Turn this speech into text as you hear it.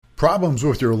Problems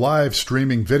with your live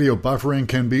streaming video buffering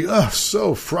can be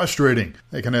so frustrating.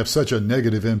 They can have such a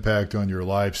negative impact on your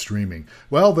live streaming.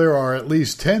 Well, there are at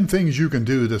least 10 things you can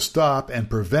do to stop and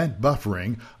prevent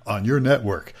buffering on your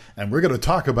network. And we're going to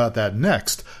talk about that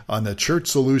next on the Church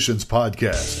Solutions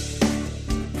Podcast.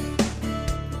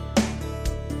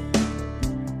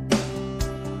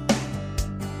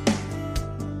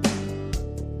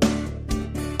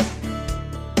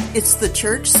 It's the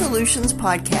Church Solutions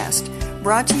Podcast,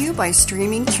 brought to you by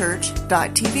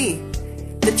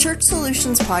streamingchurch.tv. The Church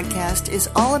Solutions Podcast is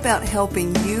all about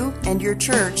helping you and your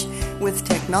church with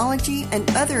technology and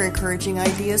other encouraging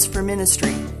ideas for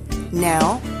ministry.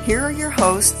 Now, here are your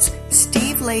hosts,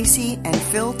 Steve Lacey and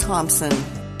Phil Thompson.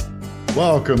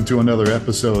 Welcome to another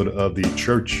episode of the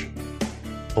Church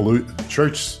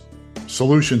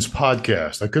Solutions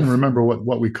Podcast. I couldn't remember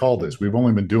what we call this. We've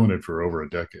only been doing it for over a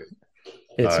decade.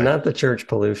 It's not the Church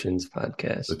Pollutions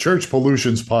Podcast. The Church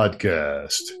Pollutions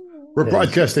Podcast. We're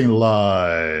broadcasting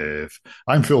live.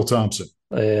 I'm Phil Thompson.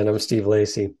 And I'm Steve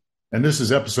Lacey. And this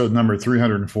is episode number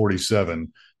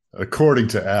 347, according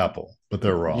to Apple, but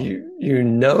they're wrong. You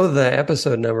know the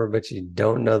episode number, but you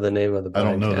don't know the name of the podcast. I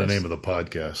don't know the name of the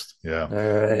podcast. Yeah.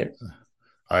 All right.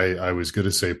 I was going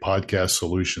to say Podcast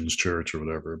Solutions Church or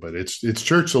whatever, but it's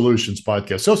Church Solutions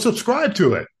Podcast. So subscribe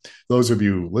to it. Those of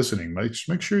you listening,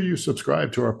 make sure you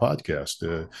subscribe to our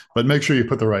podcast, but make sure you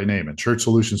put the right name in, Church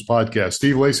Solutions Podcast.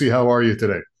 Steve Lacey, how are you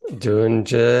today? Doing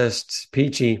just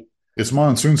peachy. It's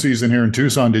monsoon season here in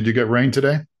Tucson. Did you get rain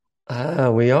today?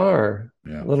 We are.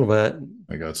 Yeah. A little bit.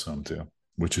 I got some too,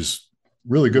 which is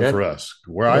really good for us.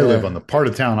 Where I live, on the part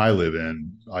of town I live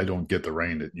in, I don't get the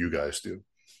rain that you guys do.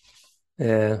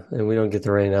 Yeah, and we don't get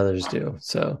the rain others do.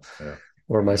 So,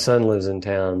 where my son lives in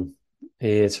town,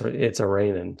 it's a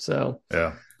raining. So,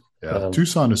 yeah.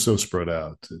 Tucson is so spread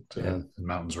out. The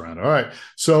mountains around. All right.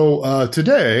 So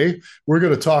today we're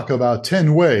going to talk about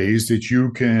 10 ways that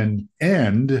you can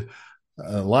end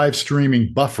live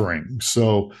streaming buffering.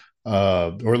 So,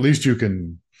 or at least you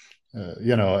can.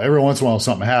 Every once in a while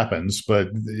something happens, but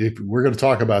if we're going to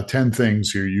talk about 10 things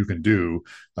here you can do,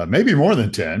 maybe more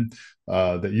than 10,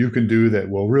 that you can do that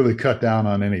will really cut down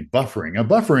on any buffering. Now,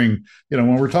 buffering,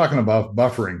 when we're talking about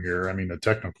buffering here, I mean, the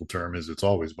technical term is it's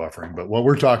always buffering, but what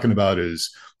we're talking about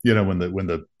is, when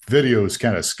the video is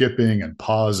kind of skipping and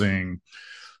pausing,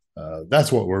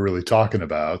 that's what we're really talking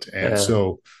about. And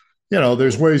so,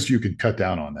 there's ways you can cut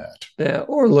down on that. Yeah,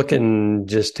 or looking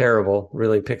just terrible,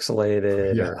 really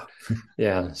pixelated.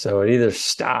 So it either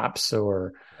stops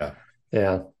or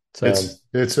So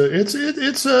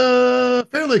it's a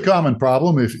fairly common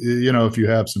problem if you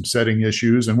have some setting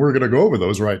issues, and we're going to go over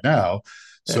those right now,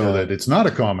 so that it's not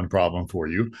a common problem for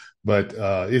you, but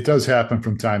it does happen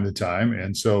from time to time,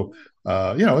 and so.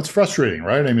 It's frustrating,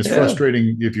 right? I mean, it's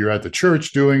frustrating if you're at the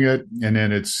church doing it, and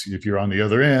then if you're on the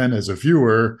other end as a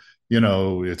viewer,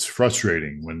 it's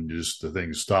frustraring when just the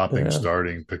thing's stopping,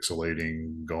 starting,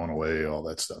 pixelating, going away, all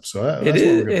that stuff. So it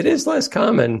is less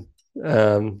common,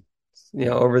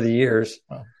 over the years.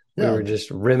 We were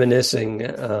just reminiscing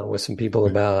with some people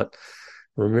about.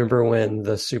 Remember when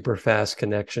the super fast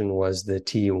connection was the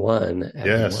T1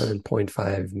 at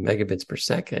 1.5 megabits per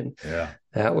second? Yeah,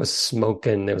 that was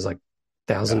smoking. It was like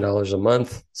 $1,000 a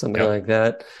month, something like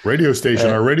that. Our radio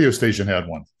station had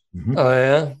one. Mm-hmm.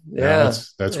 Oh yeah.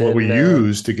 That's what we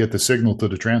used to get the signal to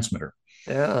the transmitter.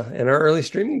 Yeah, in our early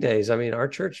streaming days, I mean, our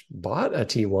church bought a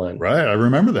T1. Right, I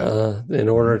remember that. In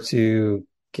order to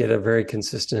get a very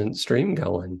consistent stream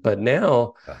going, but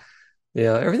now.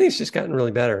 Everything's just gotten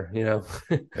really better, Yeah.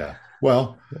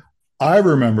 Well, I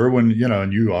remember when,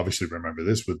 and you obviously remember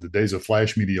this with the days of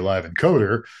Flash Media Live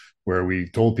Encoder, where we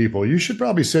told people you should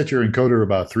probably set your encoder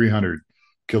about 300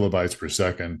 kilobytes per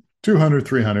second, 200,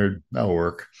 300, that'll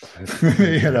work, I mean,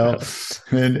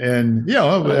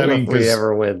 if we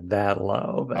ever went that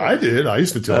low. But, I did. I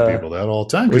used to tell people that all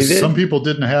the time because some people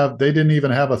didn't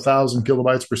even have 1,000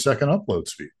 kilobytes per second upload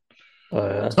speed.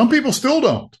 Some people still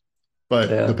don't.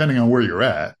 But depending on where you're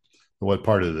at, what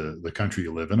part of the country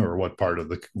you live in or what part of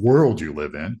the world you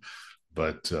live in.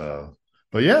 But I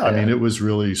mean, it was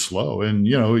really slow. And,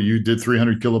 you did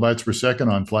 300 kilobytes per second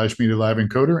on Flash Media Live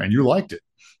Encoder and you liked it.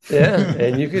 Yeah,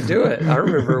 and you could do it. I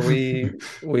remember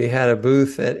we had a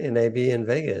booth at NAB in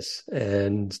Vegas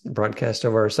and broadcast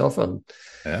over our cell phone.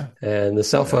 Yeah. And the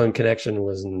cell phone connection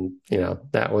was,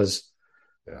 that was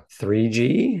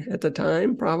 3G at the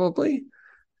time, probably.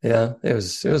 Yeah, it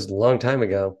was a long time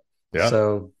ago. Yeah.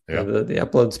 So the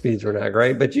upload speeds were not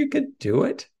great, but you could do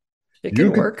it. It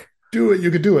can work. Do it.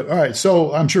 You could do it. All right.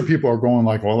 So I'm sure people are going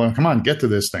like, well, come on, get to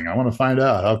this thing. I want to find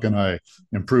out, how can I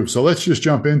improve? So let's just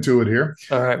jump into it here.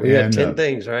 All right. We got 10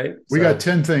 things, right? We got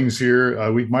 10 things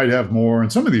here. We might have more,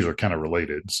 and some of these are kind of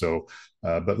related. So,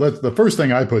 but the first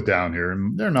thing I put down here,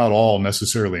 and they're not all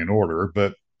necessarily in order,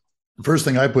 but the first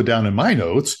thing I put down in my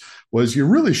notes was you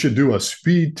really should do a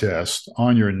speed test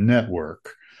on your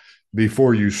network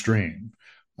before you stream.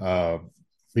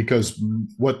 Because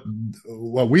what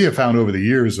we have found over the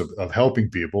years of helping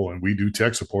people, and we do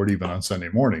tech support even on Sunday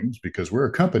mornings because we're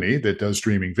a company that does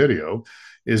streaming video,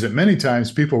 is that many times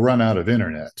people run out of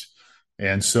internet.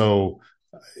 And so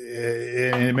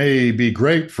it may be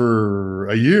great for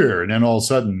a year and then all of a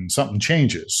sudden something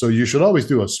changes. So you should always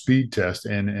do a speed test.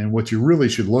 And what you really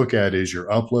should look at is your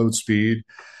upload speed.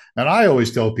 And I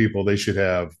always tell people they should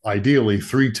have ideally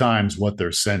 3 times what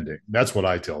they're sending. That's what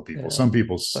I tell people. Yeah. Some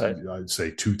people I'd say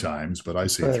 2 times, but I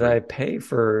say 3. I pay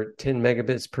for 10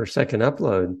 megabits per second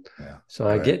upload. Yeah, so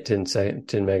I get 10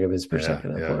 megabits per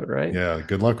second upload, right? Yeah,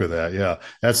 good luck with that. Yeah,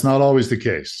 that's not always the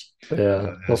case.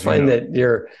 Yeah, we'll find that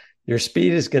your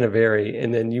speed is going to vary.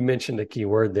 And then you mentioned a key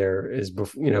word there is,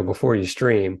 before you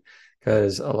stream,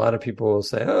 because a lot of people will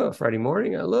say, oh, Friday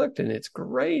morning I looked and it's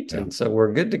great. Yeah. And so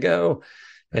we're good to go.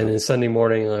 And then Sunday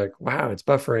morning, like, wow, it's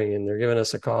buffering, and they're giving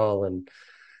us a call, and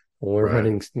we're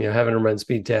running, having to run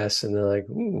speed tests, and they're like,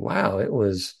 wow, it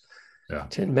was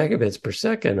 10 megabits per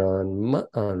second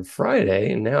on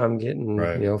Friday, and now I'm getting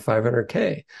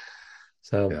 500K.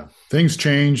 So things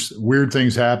change, weird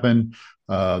things happen.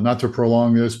 Not to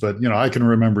prolong this, but I can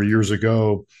remember years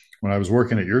ago when I was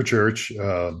working at your church.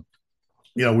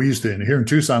 We used to, here in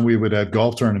Tucson, we would have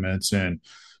golf tournaments, and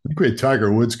I think we had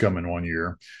Tiger Woods coming one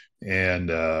year. And,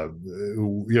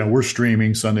 we're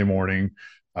streaming Sunday morning.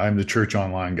 I'm the church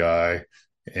online guy.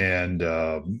 And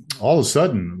all of a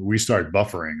sudden we start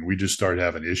buffering. We just start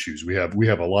having issues. We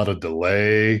have a lot of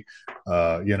delay.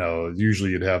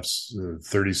 Usually you'd have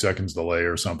 30 seconds delay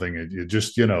or something. It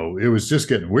just, it was just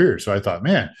getting weird. So I thought,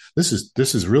 man, this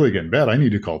is really getting bad. I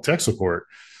need to call tech support.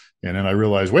 And then I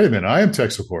realized, wait a minute, I am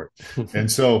tech support.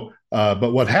 And so,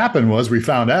 but what happened was we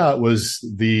found out was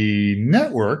the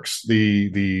networks,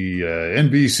 the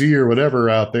NBC or whatever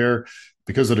out there,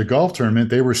 because of the golf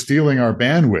tournament, they were stealing our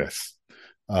bandwidth.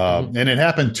 And it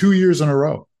happened 2 years in a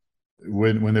row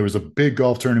when there was a big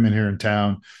golf tournament here in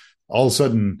town. All of a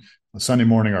sudden, Sunday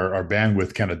morning, our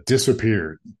bandwidth kind of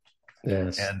disappeared.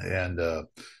 Yes. And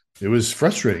it was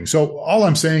frustrating. So all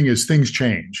I'm saying is things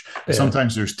change. Yeah.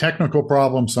 Sometimes there's technical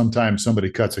problems. Sometimes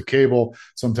somebody cuts a cable.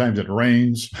 Sometimes it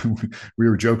rains. We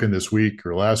were joking this week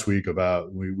or last week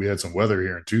about we had some weather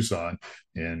here in Tucson,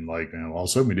 and all of a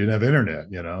sudden we didn't have internet.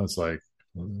 It's like,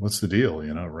 what's the deal?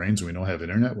 It rains and we don't have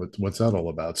internet. What's that all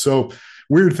about? So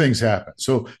weird things happen.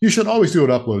 So you should always do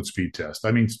an upload speed test.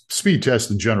 I mean, speed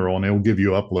test in general, and they will give you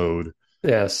upload.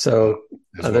 Yeah. So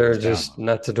they're just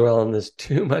not to dwell on this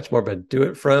too much more, but do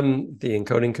it from the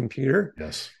encoding computer.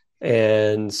 Yes.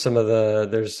 And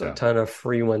there's a ton of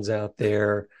free ones out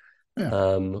there.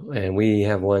 Yeah. And we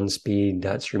have one,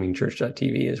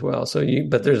 speed.streamingchurch.tv as well.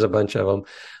 But there's a bunch of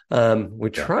them.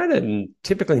 We try to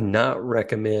typically not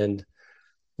recommend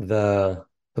the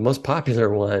most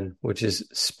popular one, which is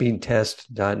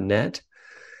speedtest.net.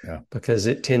 Yeah. Because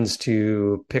it tends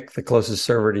to pick the closest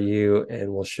server to you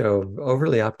and will show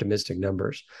overly optimistic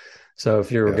numbers. So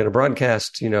if you're going to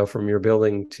broadcast, from your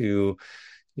building to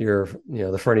your,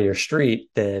 the front of your street,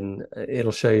 then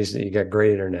it'll show you that you got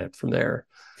great internet from there.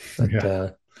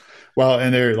 But, well,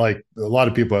 and they're like a lot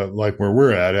of people like where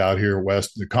we're at out here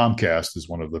west, the Comcast is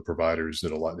one of the providers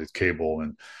that it's cable.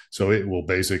 And so it will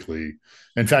basically,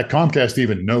 in fact, Comcast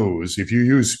even knows if you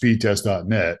use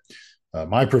speedtest.net,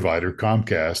 my provider,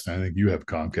 Comcast, and I think you have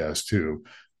Comcast too.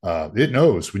 It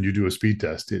knows when you do a speed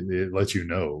test. It lets you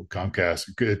know.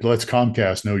 It lets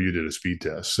Comcast know you did a speed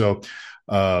test. So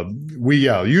we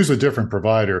use a different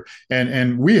provider,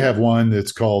 and we have one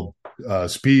that's called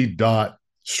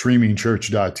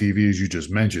speed.streamingchurch.tv, as you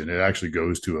just mentioned. It actually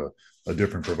goes to a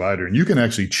different provider, and you can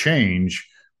actually change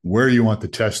where you want the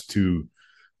test to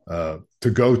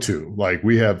go to. Like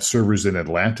we have servers in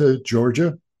Atlanta,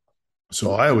 Georgia.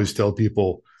 So I always tell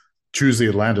people, choose the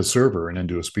Atlanta server and then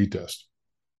do a speed test.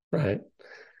 Right.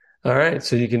 All right.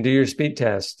 So you can do your speed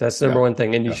test. That's the number one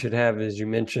thing. And you should have, as you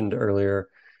mentioned earlier,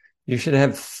 you should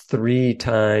have 3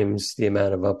 times the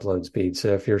amount of upload speed.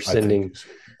 So if you're sending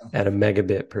at a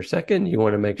megabit per second, you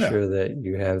want to make sure that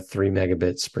you have 3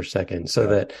 megabits per second. So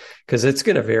that, because it's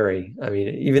going to vary. I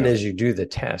mean, even as you do the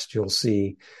test, you'll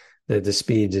see that the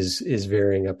speed is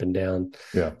varying up and down.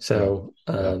 Yeah. So,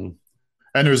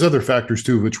 and there's other factors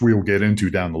too, which we'll get into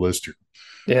down the list here.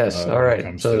 Yes. All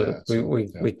right. So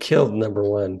we killed number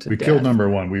one to death. We killed number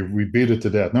one. We beat it to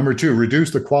death. Number two,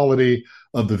 reduce the quality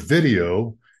of the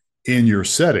video in your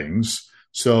settings.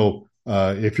 So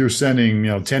if you're sending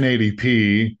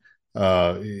 1080p,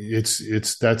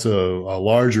 that's a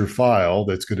larger file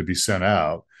that's going to be sent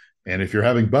out. And if you're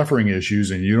having buffering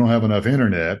issues and you don't have enough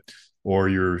internet,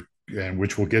 and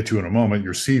which we'll get to in a moment,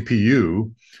 your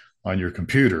CPU on your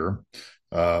computer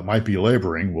might be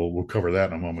laboring. We'll cover that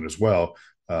in a moment as well.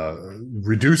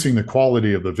 Reducing the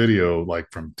quality of the video,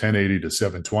 like from 1080 to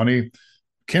 720,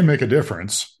 can make a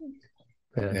difference,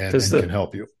 and can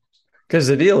help you. Because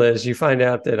the deal is, you find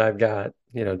out that I've got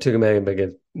 2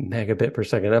 megabit per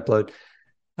second upload.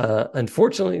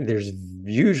 Unfortunately, there's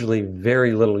usually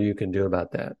very little you can do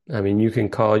about that. I mean, you can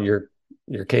call your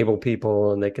cable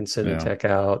people, and they can send a tech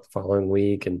out the following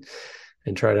week and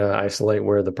try to isolate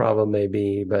where the problem may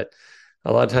be, but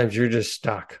a lot of times you're just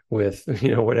stuck with,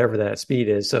 whatever that speed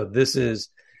is. So this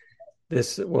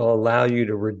will allow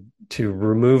you to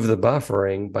remove the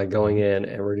buffering by going in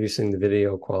and reducing the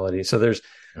video quality. So there's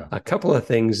a couple of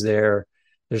things there.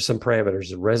 There's some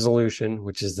parameters: resolution,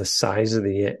 which is the size of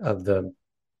the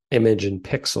image in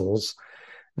pixels.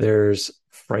 There's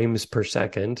frames per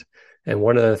second. And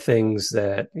one of the things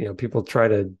that, people try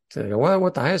to say, well, I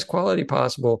want the highest quality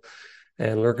possible,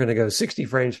 and we're going to go 60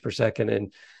 frames per second.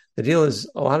 And the deal is,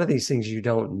 a lot of these things you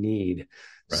don't need.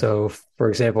 Right. So, for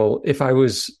example, if I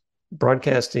was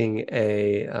broadcasting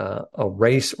a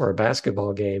race or a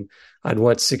basketball game, I'd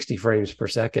want 60 frames per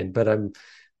second. But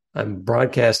I'm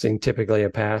broadcasting typically a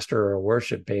pastor or a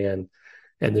worship band,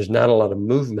 and there's not a lot of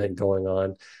movement going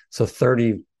on. So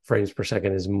 30 frames per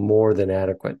second is more than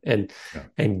adequate. And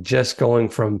just going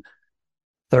from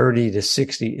 30 to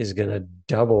 60 is going to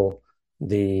double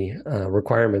the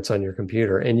requirements on your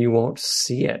computer, and you won't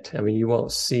see it. I mean, you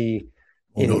won't see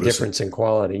any difference in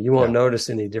quality. You won't notice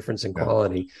any difference in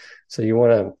quality. So you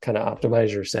want to kind of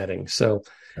optimize your settings. So,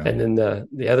 and then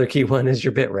the other key one is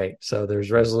your bit rate. So there's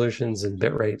resolutions and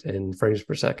bit rate and frames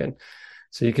per second.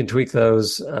 So you can tweak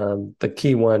those. The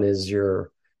key one is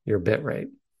your bit rate.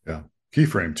 Yeah.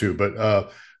 Keyframe too.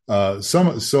 But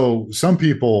some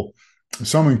people,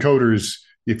 some encoders,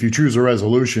 if you choose a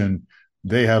resolution,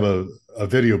 they have a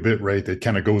video bit rate that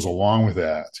kind of goes along with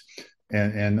that.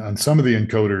 And on some of the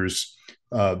encoders,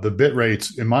 the bit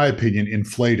rates, in my opinion,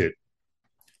 inflated.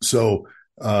 So,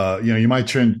 you might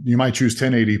choose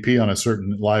 1080p on a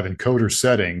certain live encoder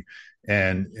setting,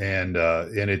 and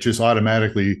it just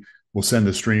automatically will send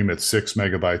the stream at 6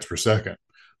 megabytes per second.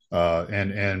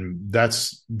 And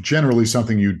that's generally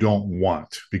something you don't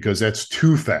want, because that's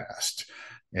too fast.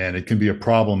 And it can be a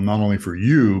problem not only for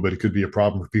you, but it could be a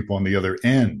problem for people on the other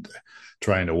end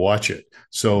trying to watch it.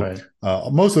 So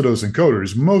most of those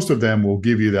encoders, most of them will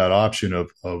give you that option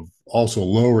of also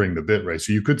lowering the bit rate.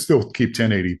 So you could still keep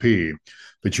 1080p,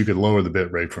 but you could lower the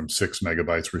bit rate from 6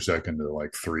 megabytes per second to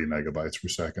like 3 megabytes per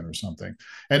second or something.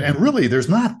 And really, there's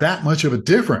not that much of a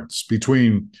difference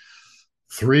between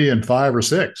 3 and 5 or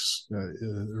 6.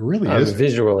 Really is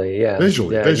visually.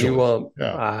 Visually. You won't.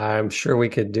 Yeah. I'm sure we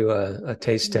could do a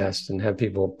taste test and have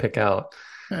people pick out.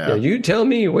 Yeah. You tell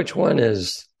me which one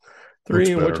is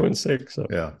 3 and which one's 6. So,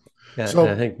 so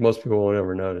I think most people won't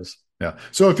ever notice. Yeah.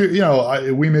 So if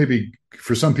we may be,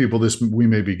 for some people, we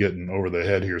may be getting over the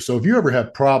head here. So if you ever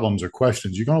have problems or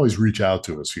questions, you can always reach out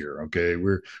to us here. Okay.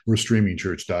 We're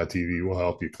streamingchurch.tv. We'll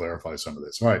help you clarify some of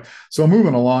this. All right. So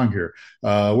moving along here,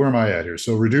 where am I at here?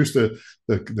 So reduce the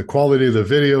quality of the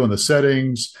video and the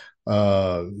settings.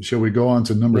 Shall we go on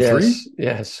to number 3?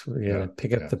 Yes. We're going to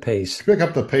pick up the pace. Pick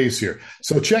up the pace here.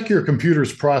 So check your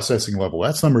computer's processing level.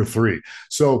 That's number 3.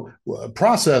 So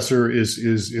processor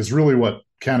is really what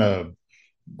kind of,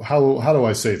 how do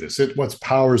I say this? What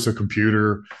powers the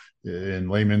computer in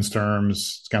layman's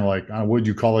terms. It's kind of like, would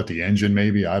you call it the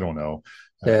engine?Maybe, I don't know.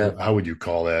 How would you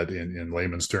call that in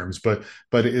layman's terms? But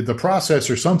the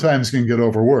processor sometimes can get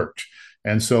overworked.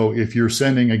 And so if you have a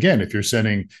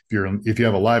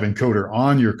live encoder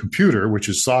on your computer, which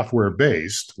is software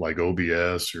based, like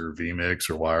OBS or vMix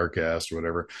or Wirecast or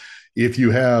whatever, if you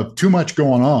have too much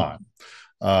going on,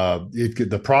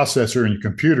 the processor in your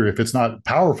computer, if it's not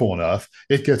powerful enough,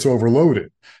 it gets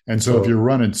overloaded. And so if you're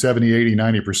running 70, 80,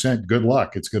 90%, good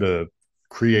luck. It's going to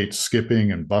create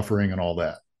skipping and buffering and all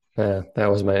that. That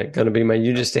was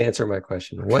you just answered my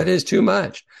question. What is too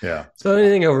much? Yeah. So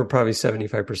anything over probably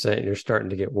 75%, you're starting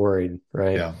to get worried,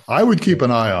 right? Yeah. I would keep an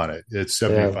eye on it. It's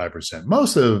 75%. Yeah.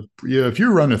 Most of, if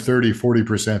you're running 30,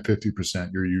 40%,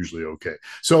 50%, you're usually okay.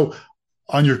 So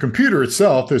on your computer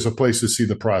itself, there's a place to see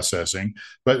the processing.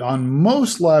 But on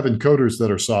most live encoders that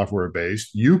are software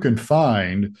based, you can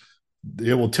find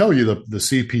it will tell you the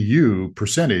CPU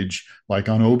percentage, like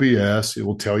on OBS. It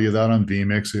will tell you that on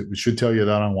vMix. It should tell you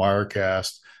that on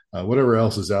Wirecast, whatever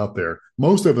else is out there.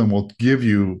 Most of them will give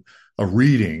you a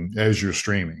reading as you're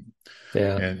streaming.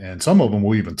 Yeah. And some of them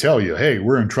will even tell you, hey,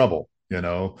 we're in trouble,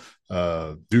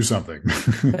 do something.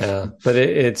 Yeah. But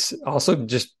it's also,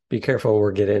 just be careful.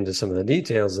 We'll get into some of the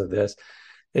details of this,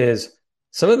 is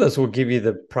some of those will give you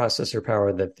the processor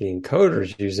power that the encoder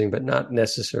is using, but not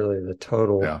necessarily the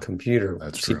total computer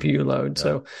CPU load. Yeah.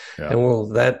 So,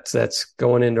 and that's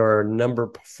going into our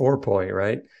number 4 point,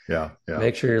 right? Yeah.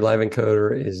 Make sure your live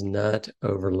encoder is not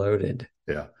overloaded.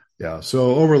 Yeah.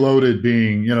 So overloaded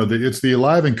being, it's the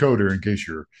live encoder, in case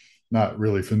you're not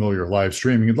really familiar with live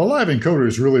streaming. The live encoder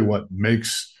is really what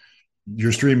makes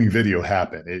your streaming video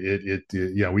happen.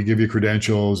 We give you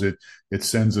credentials. It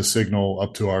sends a signal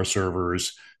up to our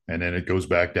servers, and then it goes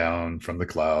back down from the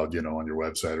cloud, on your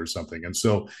website or something. And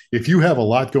so if you have a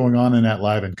lot going on in that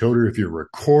live encoder, if you're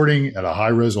recording at a high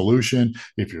resolution,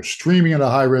 if you're streaming at a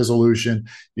high resolution,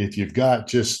 if you've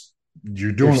got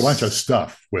you're doing a bunch of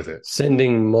stuff with it.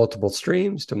 Sending multiple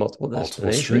streams to multiple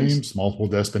destinations. Multiple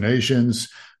destinations,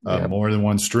 more than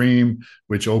one stream,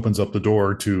 which opens up the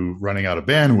door to running out of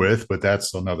bandwidth, but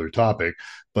that's another topic.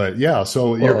 But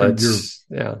so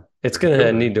it's going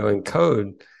to need to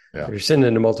encode. Yeah. If you're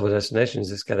sending to multiple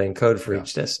destinations, it's got to encode for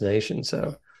each destination.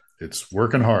 So it's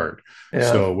working hard.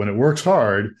 Yeah. So when it works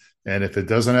hard, and if it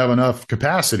doesn't have enough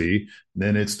capacity,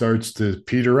 then it starts to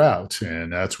peter out.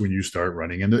 And that's when you start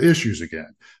running into issues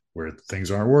again, where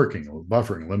things aren't working, or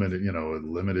buffering,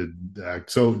 limited act.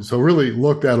 So really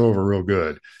look that over real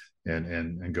good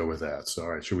and go with that. So, all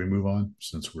right, should we move on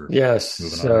since we're moving on?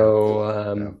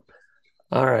 So,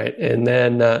 all right. And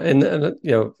then,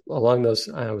 along those,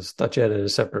 I thought you had a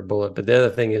separate bullet, but the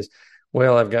other thing is,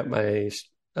 I've got my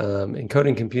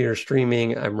encoding computer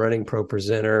streaming. I'm running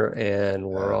ProPresenter, and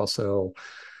we're also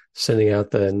sending out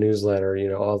the newsletter,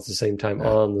 all at the same time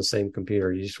on the same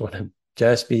computer. You just want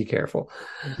to be careful.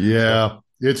 Yeah.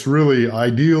 It's really,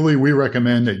 ideally, we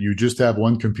recommend that you just have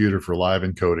one computer for live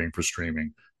encoding for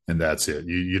streaming, and that's it.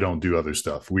 You don't do other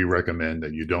stuff. We recommend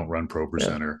that you don't run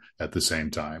ProPresenter at the same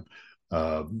time.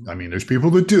 There's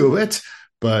people that do it,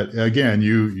 but again,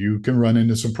 you can run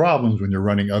into some problems when you're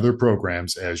running other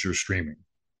programs as you're streaming.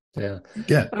 Yeah.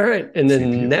 All right. And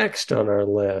then CPU. Next on our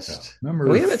list,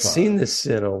 we haven't seen this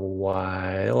in a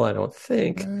while, I don't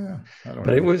think, but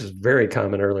it was very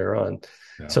common earlier on.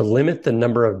 Yeah. So limit the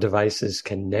number of devices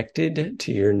connected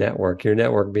to your network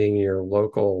being your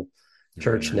local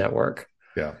church network.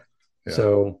 Yeah.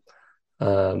 So,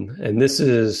 and this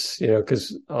is,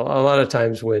 because a lot of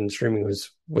times when streaming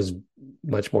was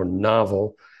much more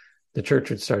novel, the church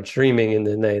would start streaming, and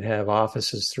then they'd have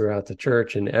offices throughout the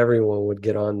church, and everyone would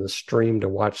get on the stream to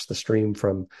watch the stream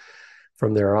from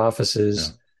their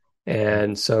offices. Yeah.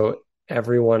 And so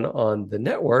everyone on the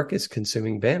network is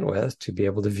consuming bandwidth to be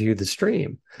able to view the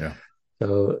stream. Yeah.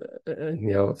 So,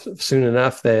 soon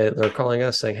enough, they're calling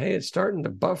us saying, hey, it's starting to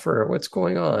buffer. What's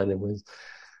going on? And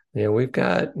we've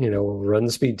got, we'll run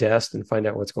the speed test and find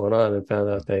out what's going on, and found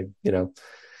out they,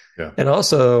 and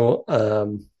also,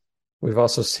 we've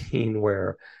also seen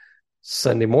where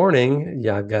Sunday morning,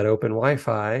 I've got open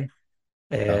Wi-Fi,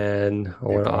 and I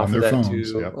want to offer that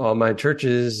phones, to all my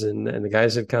churches, and the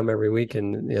guys that come every week,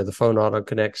 and the phone auto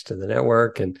connects to the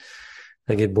network, and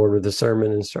I get bored with the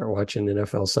sermon and start watching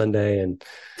NFL Sunday. And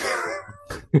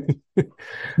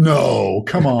no,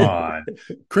 come on,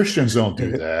 Christians don't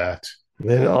do that.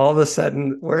 Then all of a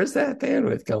sudden, where's that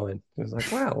bandwidth going? It was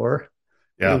like, wow,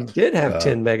 we did have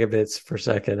 10 megabits per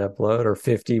second upload, or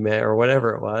 50 meg, or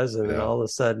whatever it was. And then all of a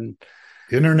sudden,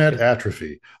 internet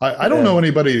atrophy. I don't know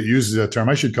anybody that uses that term.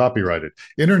 I should copyright it.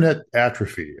 Internet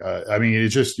atrophy.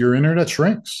 It's just your internet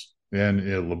shrinks, and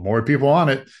the more people on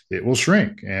it, it will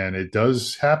shrink. And it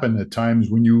does happen at times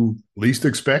when you least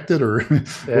expect it, or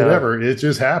whatever. It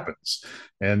just happens.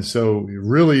 And so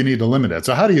really you need to limit that.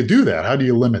 So how do you do that? How do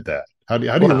you limit that? How do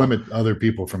you limit other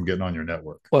people from getting on your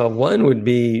network? Well, one would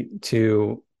be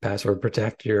to password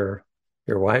protect your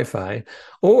Wi-Fi,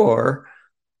 or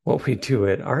what we do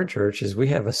at our church is we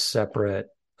have a separate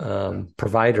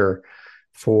provider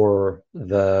for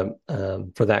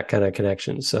that kind of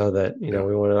connection, so that we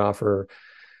want to offer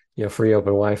free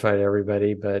open Wi-Fi to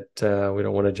everybody, but we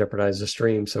don't want to jeopardize the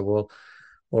stream, so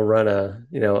we'll run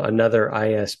another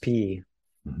ISP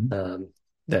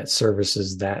that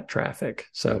services that traffic.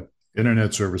 So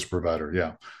internet service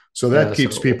provider, so that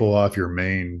keeps people off your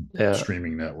main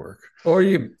streaming network. Or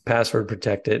you password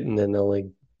protect it, and then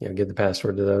only give the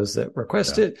password to those that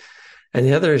request it. And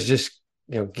the other is just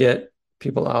get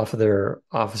people off of their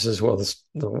offices while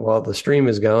the stream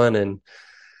is going, and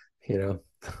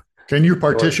Can you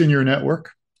partition your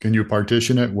network? Can you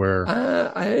partition it where?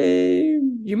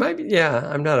 You might be. Yeah,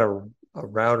 I'm not a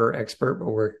router expert, but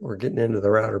we're getting into the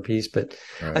router piece. But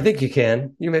right. I think you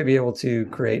can. You may be able to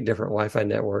create different Wi-Fi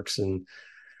networks,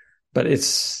 but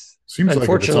it's seems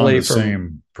unfortunately like if it's on the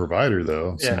same provider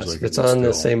though. Yes, like if it's on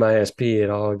the same ISP, it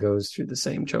all goes through the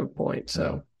same choke point,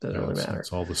 so it doesn't really matter.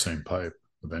 It's all the same pipe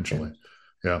eventually.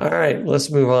 Yeah. All right, let's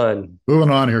move on.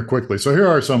 Moving on here quickly. So here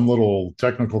are some little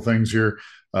technical things here.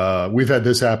 We've had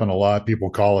this happen a lot. People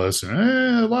call us,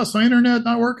 I lost my internet,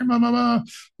 not working, blah, blah, blah.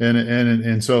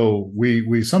 And so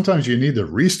we sometimes you need to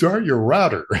restart your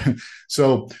router.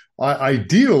 So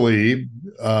ideally,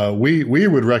 we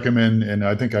would recommend, and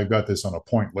I think I've got this on a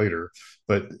point later,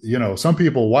 but some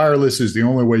people, wireless is the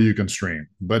only way you can stream.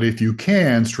 But if you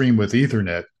can stream with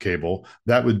Ethernet cable,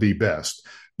 that would be best.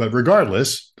 But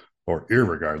regardless, or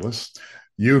irregardless,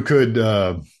 you could,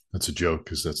 that's a joke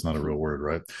because that's not a real word,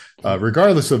 right?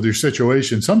 Regardless of your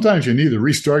situation, sometimes you need to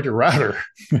restart your router,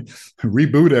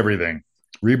 reboot everything,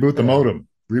 reboot the modem,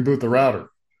 reboot the router.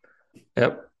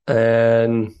 Yep.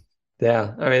 And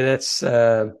yeah, I mean, it's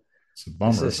a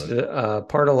bummer. It's just,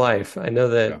 part of life. I know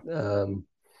that,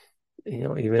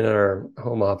 even in our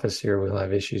home office here, we'll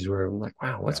have issues where I'm like,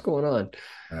 wow, what's going on?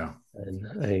 Yeah.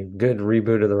 And a good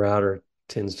reboot of the router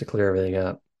tends to clear everything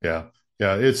up. Yeah.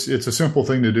 Yeah. It's a simple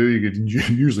thing to do. You could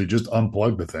usually just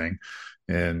unplug the thing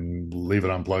and leave it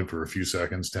unplugged for a few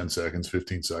seconds, 10 seconds,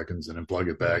 15 seconds, and then plug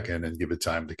it back in and give it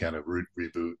time to kind of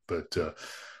reboot. But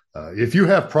if you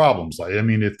have problems,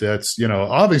 if that's,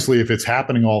 obviously if it's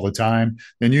happening all the time,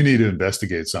 then you need to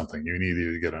investigate something. You need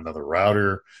to get another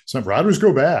router. Some routers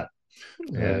go bad.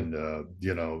 And,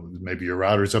 maybe your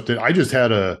router's updated. I just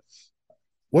had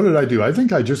what did I do? I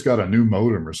think I just got a new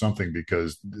modem or something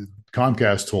because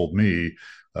Comcast told me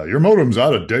your modem's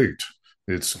out of date.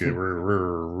 We're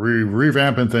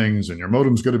revamping things and your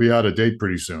modem's going to be out of date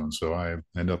pretty soon. So I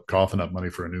end up coughing up money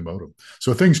for a new modem.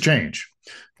 So things change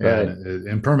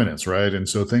and permanence, right? And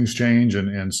so things change.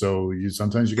 And so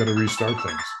sometimes you got to restart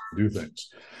things, do things.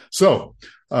 So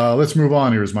let's move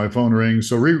on here as my phone rings.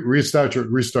 So restart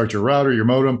your router, your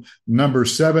modem. Number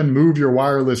 7, move your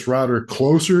wireless router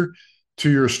closer to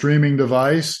your streaming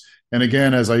device. And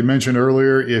again, as I mentioned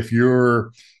earlier, if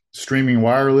you're streaming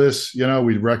wireless,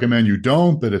 we'd recommend you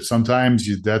don't, but if sometimes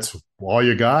that's all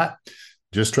you got,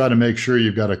 just try to make sure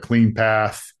you've got a clean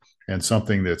path and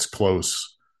something that's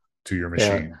close to your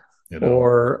machine.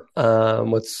 Or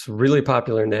what's really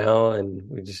popular now,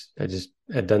 and I just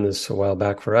had done this a while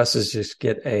back for us, is just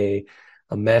get a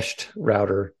meshed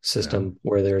router system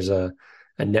where there's a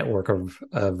network of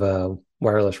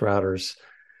wireless routers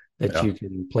that you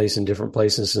can place in different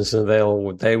places, and so they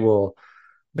will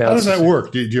bounce. How does that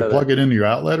work? Do you plug it into your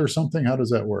outlet or something? How does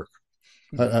that work?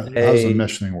 How does the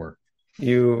mesh thing work?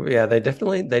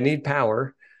 They need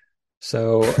power.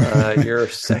 So your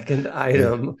second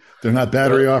item, they're not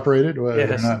battery operated.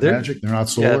 They're not magic. They're not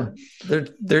solar. Yeah,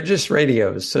 they're just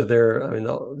radios. So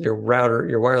your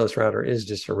wireless router is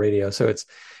just a radio. So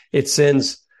it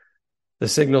sends the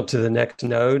signal to the next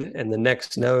node, and the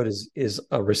next node is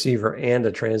a receiver and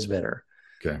a transmitter.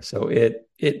 Okay. So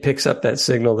it picks up that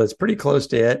signal that's pretty close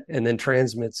to it, and then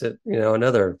transmits it,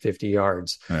 another 50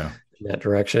 yards in that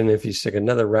direction. If you stick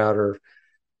another router,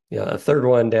 a third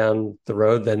one down the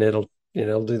road, then it'll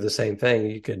do the same thing.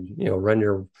 You could run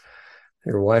your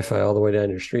Wi-Fi all the way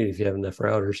down your street if you have enough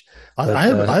routers. I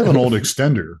have an old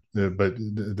extender, but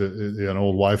an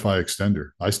old Wi-Fi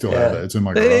extender. I still have that. It's in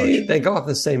my garage. They go off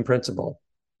the same principle.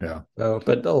 Yeah.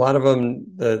 But a lot of them,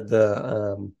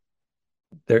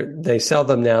 they sell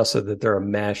them now so that they're a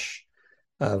mesh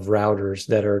of routers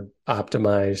that are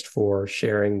optimized for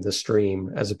sharing the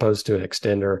stream as opposed to an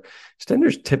extender.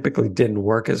 Extenders typically didn't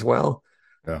work as well.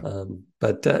 Yeah.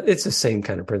 But it's the same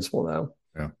kind of principle though.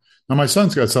 Yeah. Now my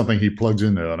son's got something he plugs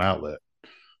into an outlet.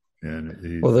 And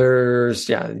you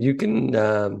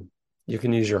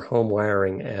can use your home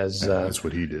wiring as that's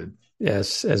what he did.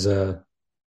 Yes, as a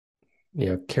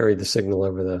carry the signal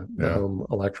over the home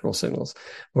electrical signals.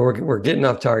 Well, we're getting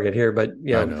off target here, but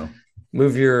I know.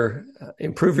 Improve your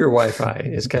Wi-Fi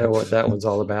is kind of what that one's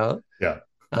all about. Yeah.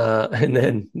 And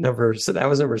then that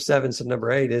was number 7. So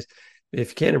number 8 is,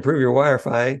 if you can't improve your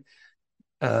Wi-Fi,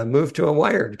 move to a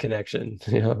wired connection,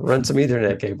 run some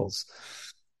Ethernet cables.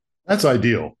 That's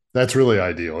ideal. That's really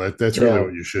ideal. That's really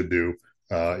what you should do.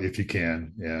 If you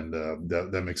can, and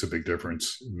that makes a big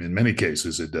difference. In many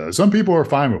cases, it does. Some people are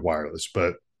fine with wireless,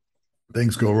 but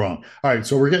things go wrong. All right,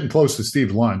 so we're getting close to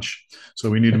Steve's lunch, so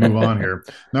we need to move on here.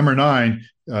 Number 9,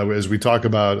 as we talk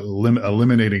about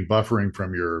eliminating buffering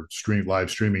from your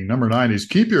live streaming, number 9 is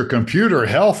keep your computer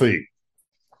healthy.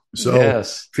 So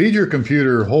feed your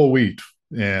computer whole wheat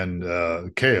and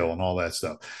kale and all that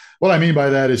stuff. What I mean by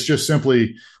that is just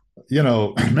simply,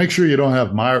 make sure you don't have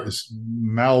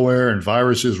malware and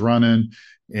viruses running.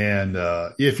 And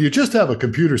if you just have a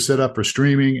computer set up for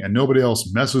streaming and nobody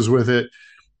else messes with it,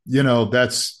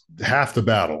 that's half the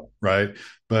battle, right?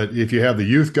 But if you have the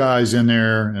youth guys in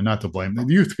there, and not to blame, the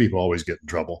youth people always get in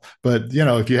trouble. But,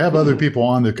 if you have other people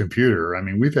on the computer, I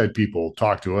mean, we've had people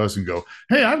talk to us and go,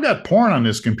 hey, I've got porn on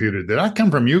this computer. Did that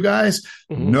come from you guys?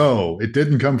 Mm-hmm. No, it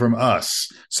didn't come from us.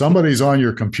 Somebody's on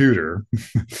your computer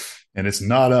and it's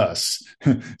not us.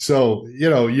 So,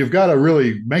 you've got to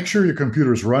really make sure your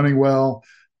computer is running well,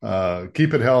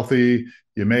 keep it healthy.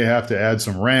 You may have to add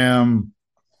some RAM,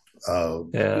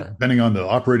 depending on the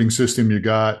operating system you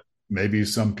got. Maybe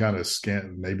some kind of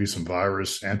maybe some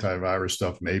antivirus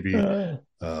stuff. Maybe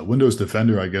Windows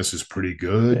Defender, I guess, is pretty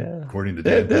good, according to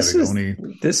Dan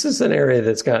Patagoni. This is an area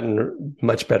that's gotten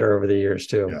much better over the years,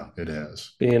 too. Yeah, it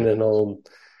has. Being an old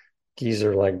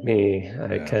geezer like me,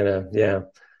 I kind of,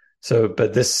 So,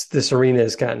 but this arena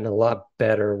has gotten a lot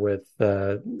better with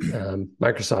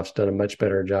Microsoft's done a much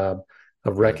better job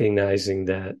of recognizing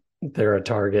that they're a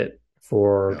target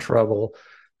for trouble.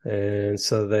 And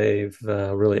so they've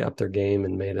really upped their game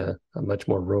and made a much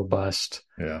more robust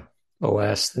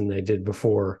OS than they did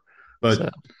before. But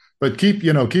keep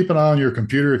an eye on your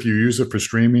computer if you use it for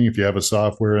streaming. If you have a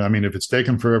software, I mean, if it's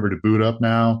taken forever to boot up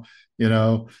now,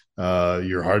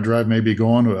 your hard drive may be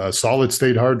going. A solid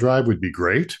state hard drive would be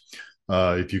great.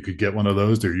 If you could get one of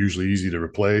those, they're usually easy to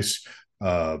replace.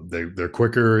 They're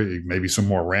quicker. Maybe some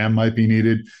more RAM might be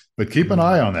needed. But keep an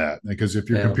eye on that, because if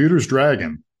your computer's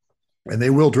dragging. And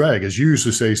they will drag, as you used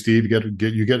to say, Steve.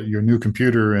 You get your new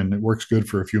computer, and it works good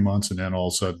for a few months, and then all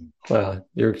of a sudden, well,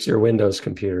 your Windows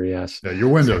computer, yes, your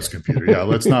Windows computer,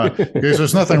 let's not, because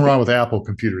there's nothing wrong with Apple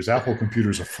computers. Apple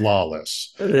computers are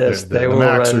flawless. Yes, the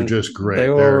Macs are just great. They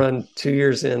will run 2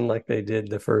 years in like they did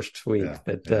the first week,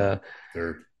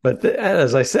 but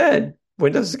as I said,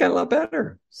 Windows has got a lot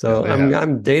better. So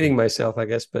I'm dating myself, I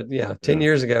guess, but 10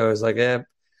 years ago, it was like,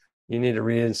 you need to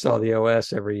reinstall the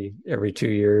OS every 2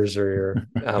 years or you're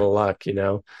out of luck,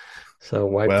 So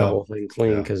wipe the whole thing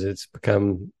clean because it's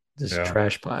become this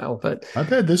trash pile. But I've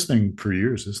had this thing for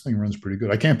years. This thing runs pretty good.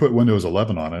 I can't put Windows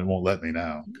 11 on it. It won't let me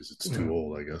now because it's too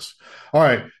old, I guess. All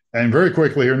right. And very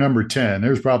quickly here, number 10.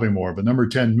 There's probably more, but number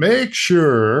 10, make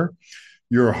sure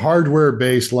your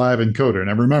hardware-based live encoder.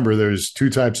 Now, remember, there's two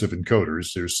types of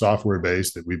encoders. There's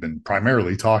software-based that we've been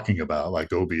primarily talking about,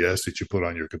 like OBS that you put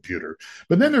on your computer.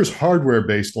 But then there's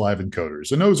hardware-based live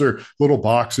encoders. And those are little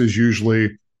boxes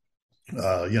usually.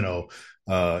 Epiphan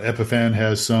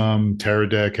has some.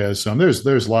 Teradek has some.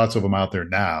 There's lots of them out there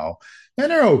now. And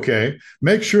they're okay.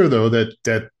 Make sure, though,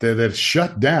 that it's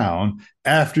shut down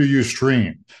after you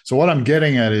stream. So what I'm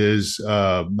getting at is,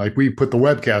 like we put the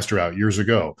Webcaster out years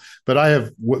ago, but I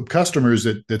have customers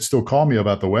that still call me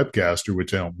about the Webcaster,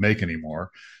 which I don't make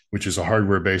anymore, which is a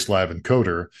hardware-based live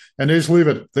encoder, and they just leave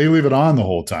it on the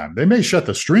whole time. They may shut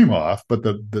the stream off, but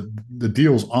the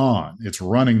deal's on. It's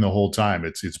running the whole time.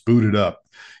 It's booted up.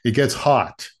 It gets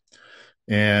hot,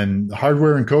 and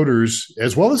hardware encoders,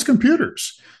 as well as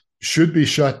computers, should be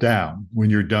shut down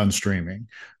when you're done streaming.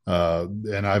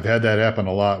 And I've had that happen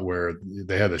a lot where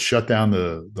they had to shut down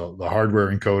the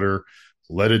hardware encoder,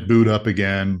 let it boot up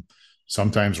again,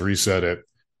 sometimes reset it,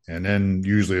 and then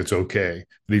usually it's okay.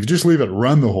 But if you just leave it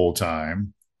run the whole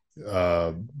time,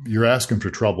 you're asking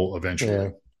for trouble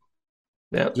eventually.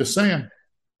 Yeah. Just saying.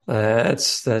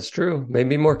 That's true.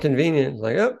 Maybe more convenient.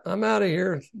 Like, I'm out of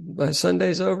here. My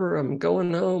Sunday's over. I'm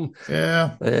going home.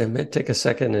 Yeah. It may take a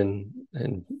second and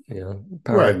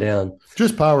power it down.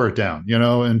 Just power it down,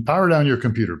 and power down your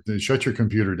computer. Shut your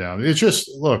computer down. It's just,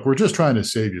 look, we're just trying to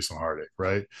save you some heartache,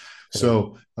 right? Yeah.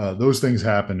 So those things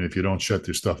happen if you don't shut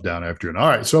your stuff down after you're. All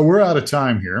right. So we're out of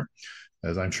time here,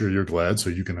 as I'm sure you're glad. So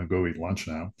you can go eat lunch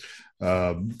now.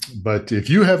 But if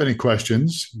you have any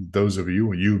questions, those of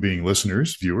you being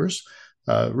listeners, viewers,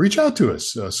 reach out to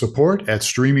us. Support at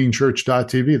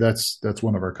streamingchurch.tv. That's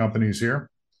one of our companies here.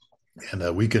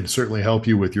 And we can certainly help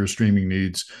you with your streaming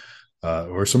needs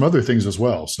or some other things as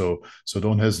well. So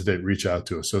don't hesitate to reach out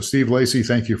to us. So Steve Lacy,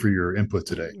 thank you for your input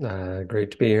today.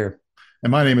 Great to be here. And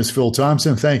my name is Phil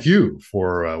Thompson. Thank you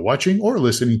for watching or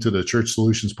listening to the Church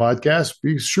Solutions Podcast.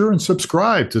 Be sure and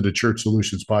subscribe to the Church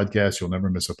Solutions Podcast. You'll never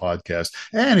miss a podcast.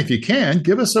 And if you can,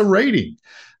 give us a rating.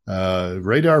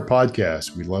 Rate our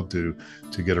podcast. We'd love to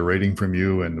get a rating from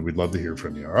you, and we'd love to hear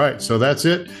from you. All right, so that's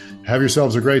it. Have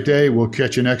yourselves a great day. We'll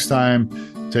catch you next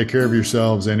time. Take care of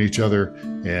yourselves and each other.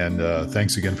 And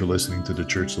thanks again for listening to the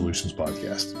Church Solutions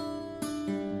Podcast.